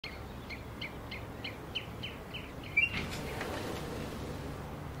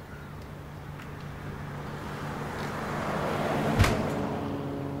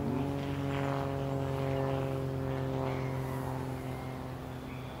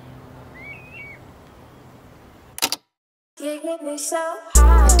Yeah,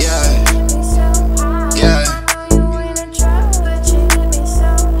 yeah.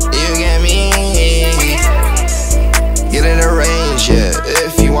 You get me. Get in the range, yeah,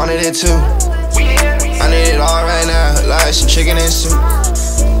 if you wanted it too. I need it all right now, like some chicken and soup.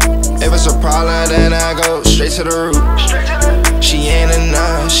 If it's a problem, then I go straight to the root. She ain't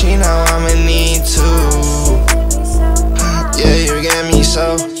enough, she know I'ma need to. Yeah, you get me,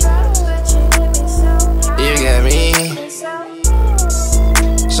 so you get me.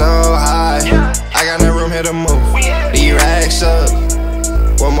 So high, I got no room here to move. The racks up,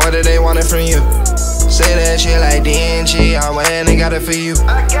 what more do they want it from you? Say that shit like DNG, I went and got it for you.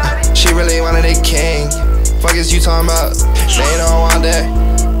 She really wanted a king. Fuck is you talking about? They don't want that.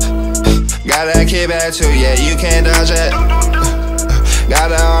 Got that kid back too, yeah, you can't dodge that. Got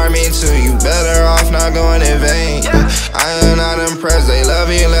an army too, you better off not going in vain. I am not impressed, they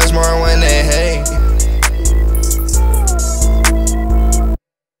love you less more when they hate.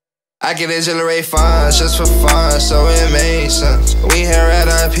 I get exhilarate funds just for fun, so it made sense. We here at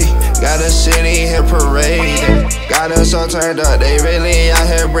IP, got a city here parading. Got us all turned up, they really out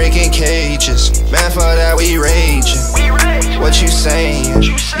here breaking cages. Man, for that we raging. What you saying?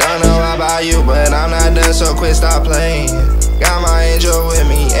 Don't know about you, but I'm not done, so quit, stop playing. Got my angel with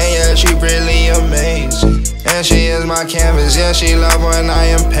me, and yeah, she really amazing. And she is my canvas, yeah, she love when I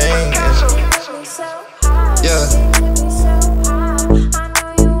am painting. Yeah.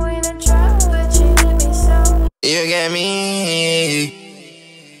 You get me.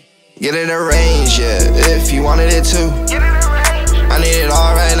 Get in the range, yeah, if you wanted it too. I need it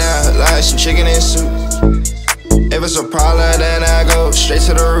all right now, like some chicken and soup. If it's a problem, then I go straight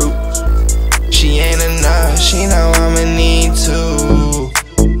to the root. She ain't enough, she know I'ma need to.